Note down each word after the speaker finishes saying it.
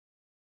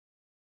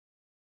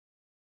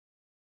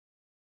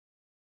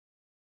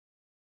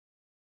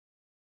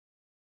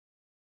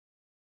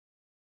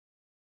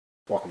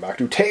Welcome back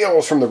to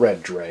Tales from the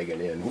Red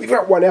Dragon Inn. We've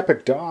got one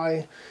epic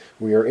die.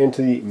 We are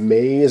into the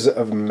Maze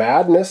of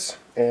Madness,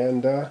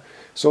 and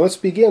so let's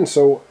begin.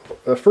 So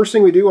the first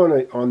thing we do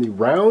on the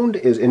round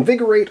is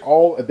invigorate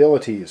all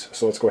abilities.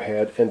 So let's go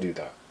ahead and do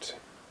that.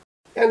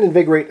 And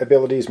invigorate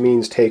abilities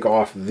means take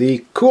off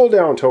the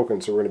cooldown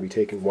token. So we're going to be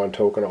taking one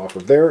token off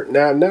of there.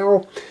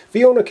 Now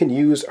Fiona can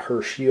use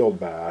her shield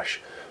bash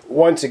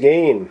once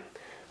again.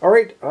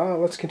 Alright,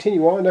 let's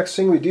continue on. Next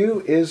thing we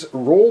do is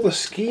roll the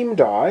scheme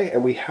die,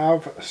 and we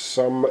have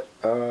some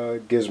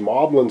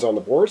gizmoblins on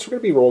the board, so we're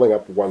going to be rolling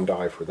up one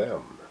die for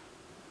them.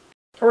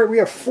 Alright, we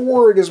have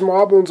 4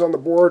 gizmoblins on the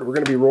board. We're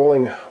going to be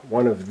rolling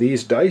one of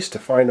these dice to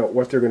find out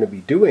what they're going to be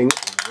doing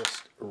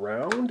this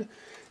round.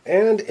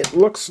 And it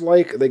looks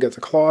like they get the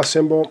claw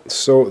symbol,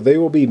 so they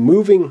will be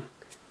moving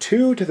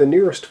 2 to the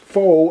nearest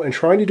foe and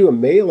trying to do a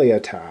melee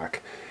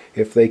attack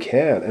if they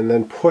can, and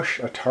then push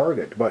a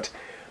target. But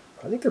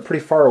I think they're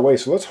pretty far away,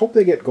 so let's hope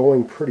they get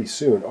going pretty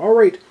soon.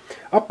 Alright,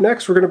 up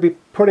next we're going to be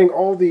putting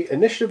all the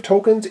initiative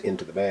tokens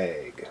into the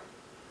bag.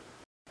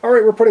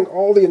 Alright, we're putting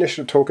all the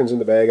initiative tokens in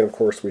the bag, and of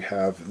course we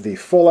have the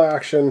full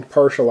action,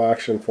 partial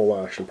action, full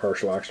action,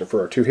 partial action for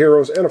our 2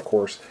 heroes, and of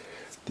course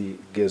the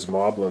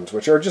gizmoblins,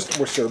 which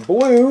are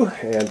blue,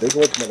 and they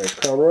go into my nice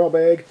Crown Royal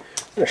bag.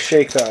 I'm going to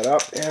shake that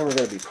up, and we're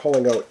going to be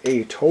pulling out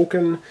a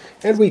token,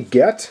 and we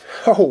get,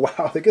 oh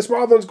wow, the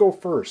gizmoblins go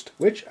first,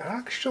 which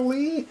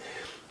actually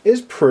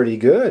is pretty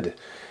good,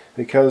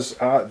 because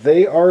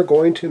they are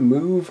going to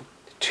move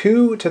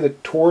 2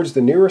 towards the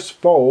nearest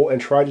foe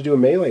and try to do a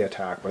melee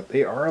attack, but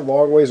they are a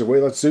long ways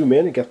away. Let's zoom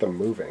in and get them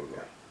moving.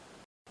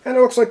 And it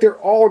looks like they're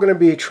all going to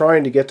be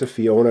trying to get to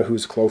Fiona,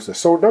 who's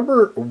closest. So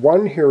number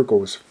 1 here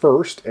goes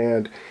first,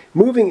 and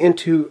moving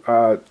into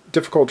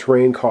difficult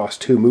terrain costs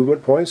 2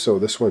 movement points, so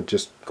this one's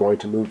just going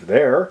to move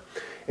there.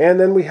 And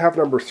then we have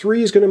number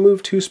 3 is going to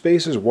move 2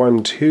 spaces,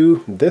 1,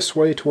 2, this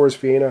way towards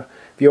Fiona.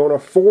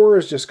 4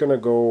 is just going to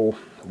go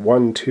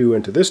 1, 2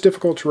 into this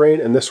difficult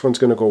terrain, and this one's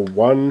going to go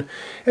 1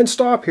 and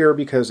stop here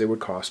because it would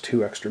cost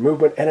 2 extra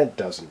movement, and it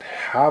doesn't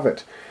have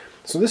it.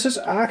 So this is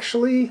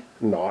actually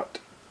not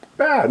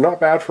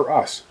bad for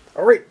us.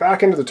 Alright,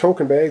 back into the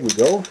token bag we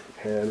go,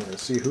 and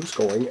let's see who's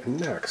going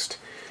next.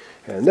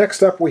 And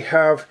next up we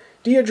have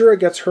Deirdre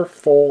gets her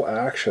full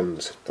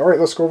actions. Alright,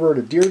 let's go over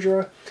to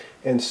Deirdre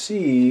and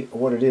see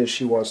what it is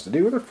she wants to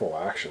do with her full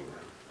action.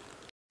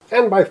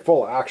 And by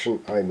full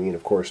action, I mean,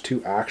 of course,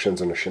 2 actions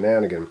and a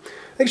shenanigan.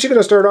 I think she's going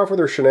to start off with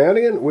her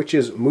shenanigan, which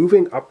is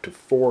moving up to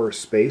 4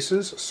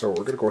 spaces. So we're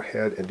going to go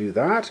ahead and do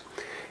that.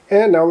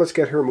 And now let's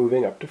get her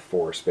moving up to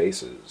 4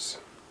 spaces.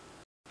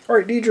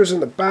 Alright, Deirdre's in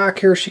the back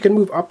here. She can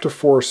move up to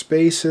 4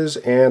 spaces,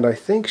 and I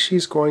think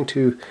she's going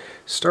to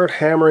start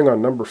hammering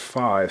on number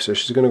 5. So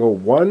she's going to go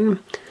 1,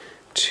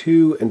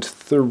 2, and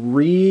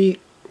 3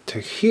 to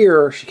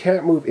here. She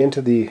can't move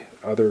into the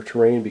other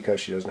terrain because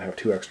she doesn't have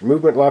 2 extra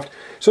movement left.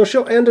 So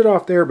she'll end it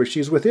off there, but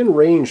she's within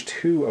range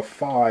 2 of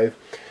 5.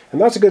 And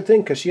that's a good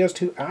thing because she has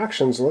 2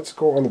 actions. Let's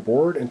go on the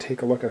board and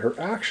take a look at her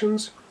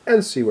actions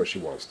and see what she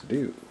wants to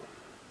do.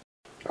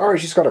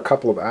 Alright, she's got a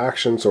couple of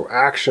actions. So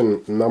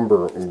action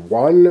number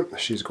 1,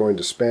 she's going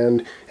to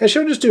spend, and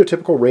she'll just do a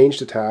typical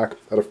ranged attack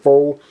at a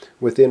foe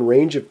within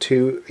range of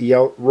 2,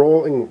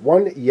 rolling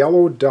 1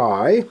 yellow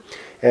die,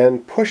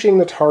 and pushing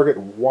the target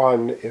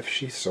 1 if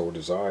she so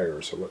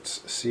desires. So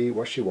let's see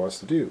what she wants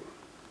to do.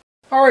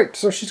 Alright,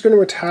 so she's going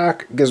to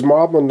attack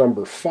Gizmoblin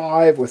number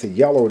 5 with a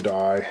yellow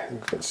die. You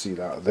can see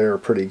that there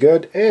pretty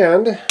good.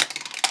 And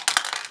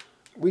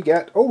we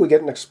get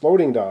an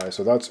exploding die.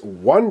 So that's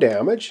 1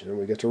 damage, and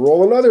we get to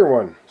roll another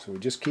one. So we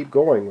just keep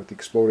going with the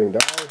exploding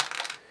die.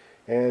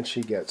 And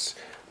she gets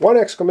 1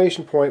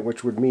 exclamation point,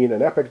 which would mean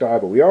an epic die,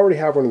 but we already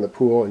have one in the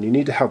pool, and you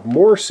need to have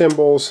more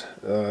symbols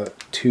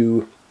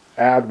to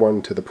add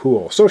one to the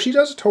pool. So she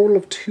does a total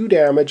of 2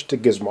 damage to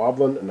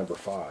Gizmoblin number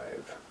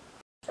 5.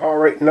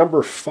 Alright,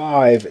 number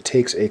 5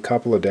 takes a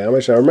couple of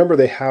damage. Now remember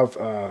they have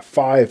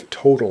 5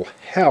 total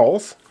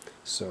health.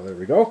 So there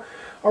we go.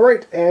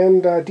 Alright,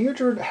 and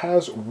Deirdre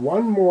has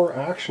 1 more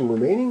action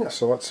remaining,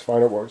 so let's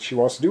find out what she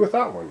wants to do with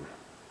that one.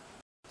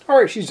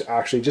 Alright, she's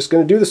actually just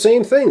going to do the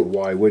same thing.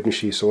 Why wouldn't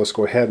she? So let's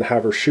go ahead and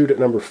have her shoot at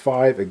number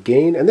 5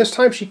 again. And this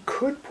time she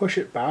could push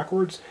it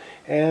backwards,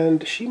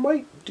 and she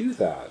might do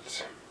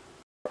that.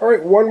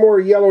 Alright, 1 more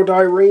yellow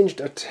die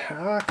ranged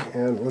attack,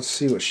 and let's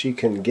see what she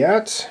can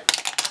get.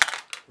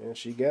 And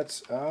she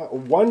gets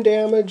 1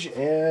 damage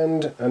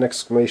and an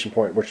exclamation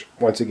point, which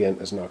once again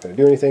is not going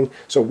to do anything.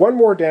 So 1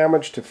 more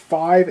damage to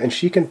 5, and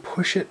she can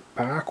push it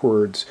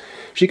backwards.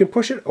 She can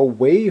push it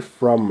away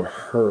from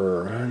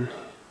her.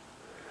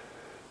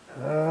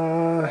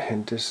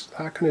 And is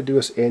that going to do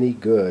us any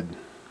good?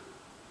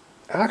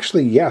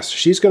 Actually, yes,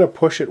 she's going to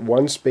push it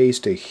 1 space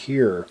to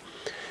here.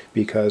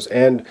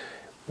 And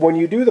when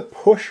you do the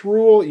push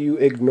rule, you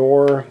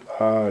ignore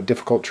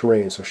difficult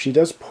terrain. So she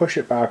does push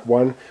it back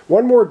 1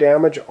 more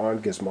damage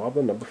on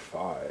Gizmoblin number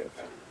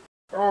 5.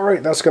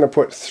 Alright, that's going to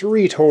put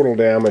 3 total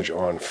damage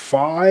on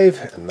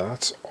 5, and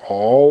that's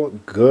all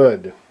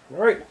good.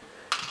 Alright,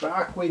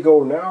 back we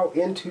go now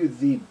into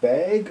the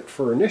bag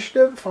for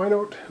initiative. Find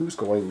out who's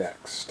going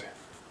next.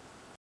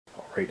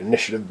 Alright,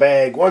 initiative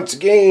bag once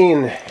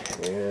again.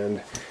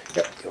 And,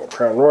 yep, the old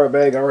Crown Royal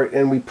bag. Alright,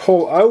 and we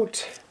pull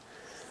out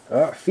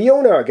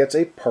Fiona gets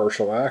a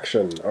partial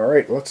action.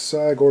 Alright, let's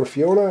go to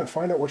Fiona and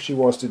find out what she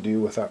wants to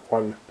do with that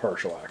one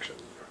partial action.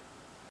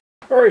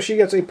 Alright, she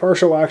gets a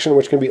partial action,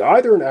 which can be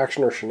either an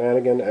action or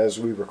shenanigan. As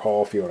we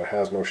recall, Fiona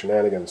has no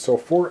shenanigans. So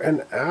for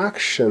an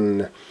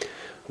action,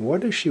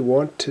 what does she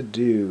want to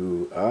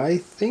do? I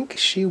think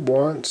she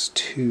wants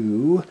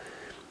to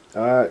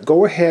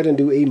go ahead and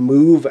do a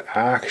move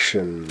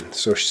action.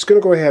 So she's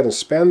going to go ahead and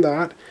spend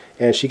that,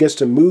 and she gets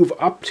to move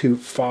up to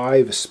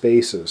 5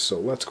 spaces. So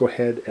let's go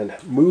ahead and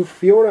move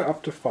Fiona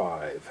up to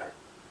 5.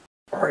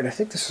 Alright, I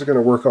think this is going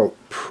to work out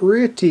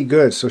pretty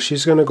good. So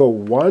she's going to go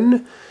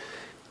 1,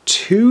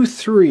 2,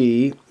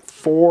 3,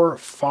 4,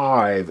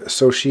 5.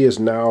 So she is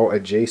now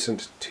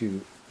adjacent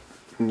to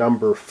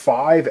number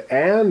 5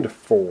 and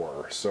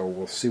 4. So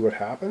we'll see what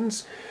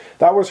happens.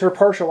 That was her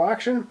partial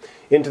action.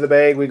 Into the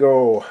bag we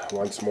go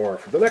once more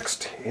for the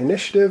next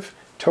initiative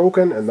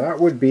token, and that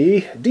would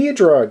be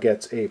Deidre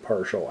gets a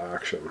partial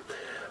action.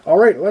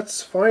 Alright,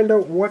 let's find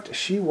out what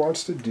she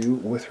wants to do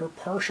with her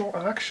partial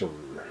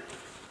action.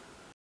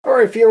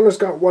 Alright, Fiona's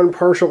got one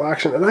partial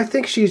action, and I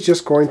think she's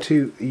just going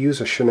to use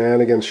a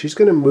shenanigan. She's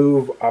going to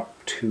move up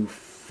to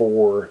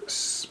 4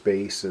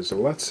 spaces. So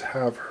let's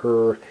have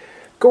her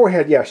go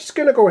ahead. Yeah, she's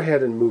going to go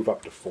ahead and move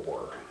up to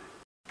 4.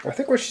 I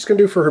think what she's going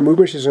to do for her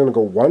movement, she's going to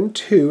go 1,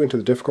 2 into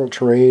the difficult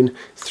terrain,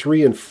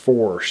 3 and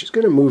 4. She's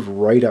going to move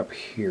right up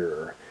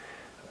here.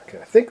 Okay,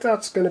 I think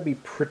that's going to be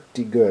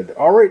pretty good.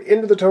 Alright,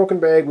 into the token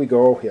bag we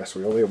go. Yes,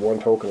 we only have 1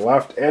 token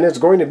left, and it's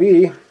going to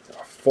be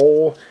a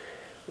full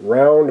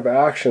round of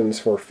actions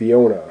for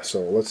Fiona. So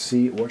let's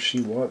see what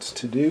she wants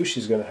to do.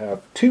 She's going to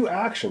have 2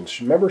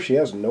 actions. Remember, she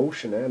has no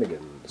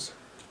shenanigans.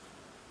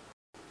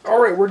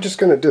 Alright, we're just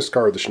going to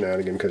discard the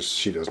shenanigan because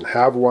she doesn't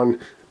have one.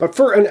 But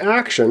for an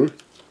action,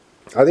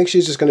 I think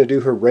she's just going to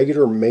do her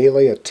regular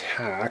melee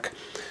attack.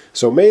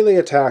 So melee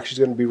attack, she's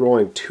going to be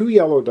rolling 2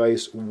 yellow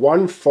dice,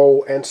 1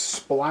 foe, and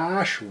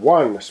splash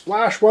 1.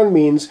 Splash 1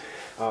 means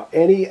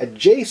any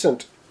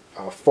adjacent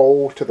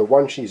foe to the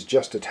one she's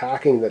just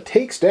attacking that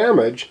takes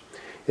damage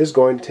is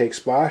going to take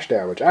splash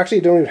damage. Actually,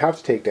 you don't even have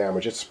to take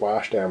damage, it's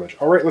splash damage.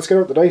 Alright, let's get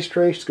out the dice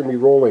tray. She's going to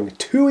be rolling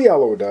 2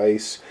 yellow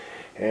dice,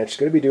 and she's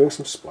going to be doing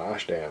some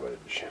splash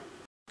damage.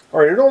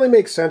 Alright, it only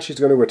makes sense she's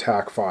going to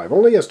attack 5.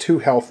 Only has 2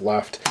 health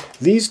left.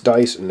 These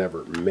dice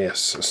never miss.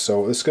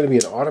 So this is going to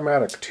be an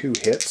automatic 2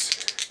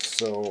 hits.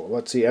 So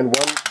let's see, and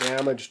 1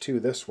 damage to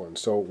this one.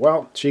 So,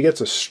 well, she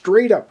gets a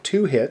straight up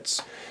 2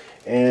 hits,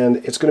 and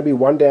it's going to be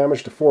 1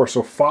 damage to 4.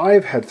 So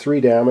 5 had 3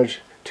 damage.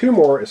 2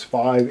 more is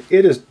 5.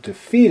 It is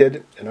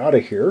defeated and out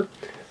of here.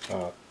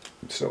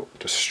 So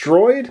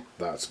destroyed,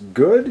 that's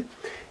good.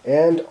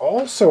 And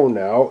also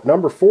now,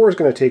 number 4 is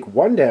going to take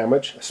 1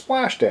 damage,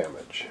 splash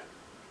damage.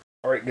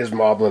 Alright,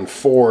 Gizmoblin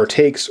 4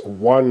 takes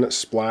 1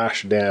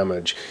 splash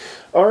damage.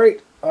 Alright,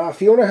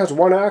 Fiona has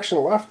 1 action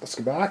left. Let's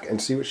go back and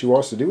see what she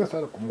wants to do with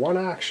that 1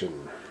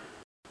 action.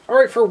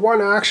 Alright, for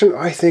 1 action,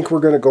 I think we're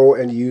going to go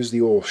and use the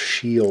old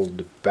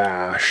shield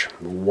bash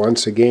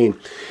once again.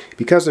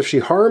 Because if she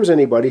harms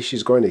anybody,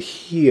 she's going to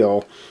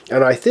heal.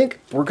 And I think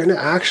we're going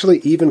to actually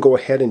even go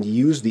ahead and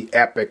use the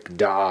epic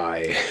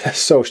die.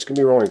 So she's going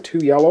to be rolling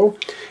 2 yellow,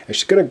 and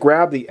she's going to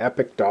grab the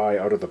epic die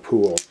out of the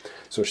pool.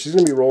 So she's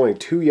going to be rolling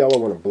 2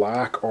 yellow and a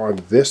black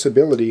on this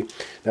ability.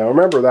 Now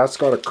remember, that's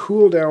got a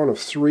cooldown of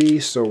 3,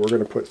 so we're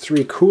going to put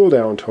 3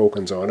 cooldown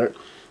tokens on it.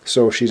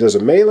 So she does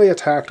a melee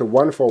attack to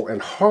 1 foe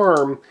and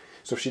harm.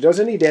 So if she does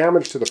any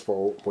damage to the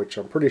foe, which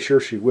I'm pretty sure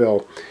she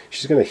will,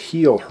 she's going to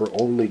heal her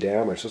only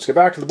damage. So let's get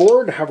back to the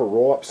board and have her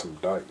roll up some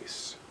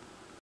dice.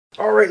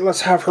 Alright,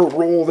 let's have her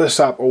roll this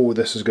up. Oh,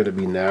 this is going to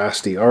be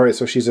nasty. Alright,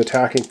 so she's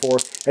attacking 4.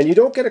 And you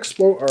don't get if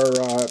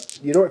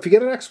you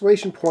get an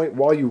exclamation point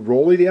while you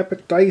roll the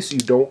epic dice, you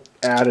don't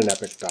add an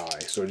epic die.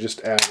 So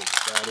just add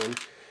that in.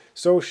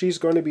 So she's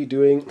going to be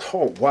doing,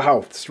 oh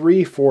wow,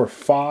 3, 4,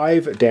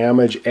 5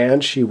 damage,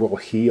 and she will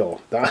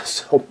heal.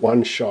 That's a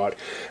 1 shot.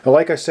 And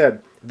like I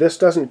said, this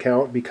doesn't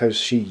count because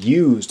she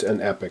used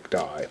an epic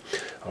die.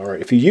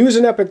 Alright, if you use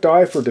an epic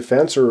die for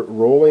defense or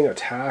rolling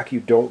attack, you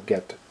don't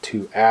get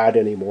to add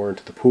any more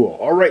into the pool.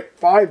 Alright,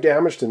 5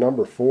 damage to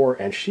number 4,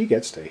 and she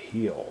gets to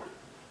heal.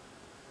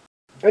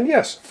 And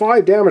yes,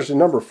 5 damage to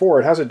number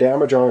 4. It has a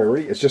damage on her.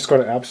 It's just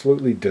going to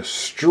absolutely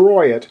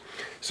destroy it.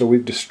 So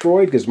we've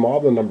destroyed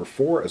Gizmoblin number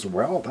 4 as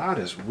well. That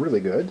is really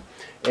good.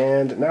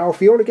 And now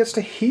Fiona gets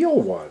to heal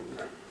 1.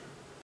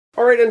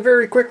 Alright, and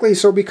very quickly,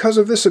 so because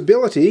of this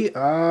ability,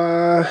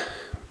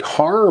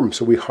 harm.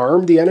 So we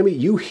harmed the enemy.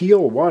 You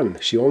heal 1.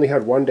 She only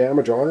had 1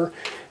 damage on her.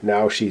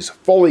 Now she's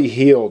fully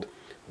healed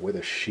with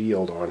a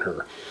shield on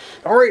her.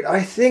 Alright,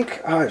 I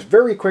think it's a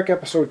very quick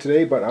episode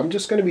today, but I'm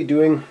just going to be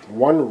doing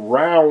 1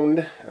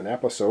 round an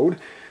episode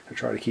to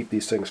try to keep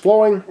these things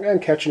flowing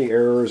and catch any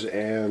errors,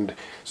 and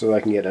so that I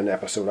can get an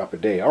episode up a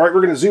day. Alright,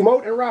 we're going to zoom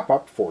out and wrap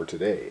up for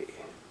today.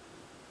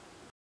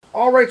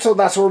 Alright, so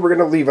that's where we're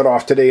going to leave it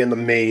off today in the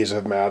Maze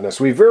of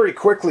Madness. We very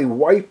quickly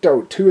wiped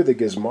out 2 of the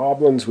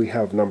Gizmoblins. We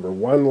have number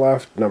 1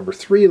 left, number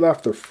 3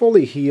 left. They're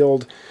fully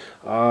healed.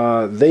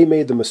 They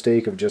made the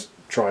mistake of just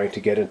trying to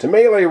get into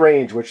melee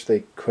range, which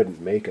they couldn't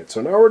make it.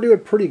 So now we're doing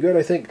pretty good,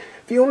 I think.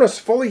 Fiona's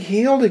fully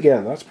healed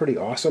again. That's pretty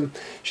awesome.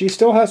 She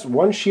still has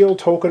 1 shield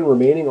token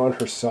remaining on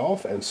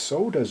herself, and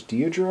so does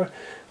Deirdre.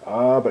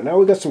 But now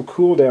we've got some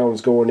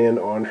cooldowns going in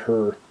on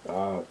her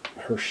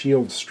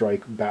shield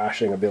strike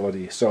bashing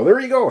ability. So there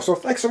you go. So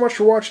thanks so much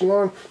for watching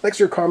along. Thanks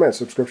for your comments,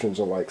 subscriptions,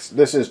 and likes.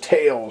 This is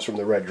Tales from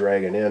the Red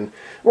Dragon Inn.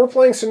 We're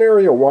playing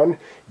Scenario 1,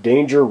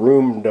 Danger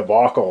Room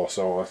Debacle.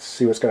 So let's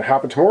see what's going to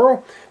happen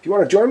tomorrow. If you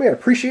want to join me, I'd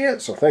appreciate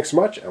it. So thanks so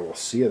much, and we'll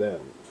see you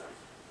then.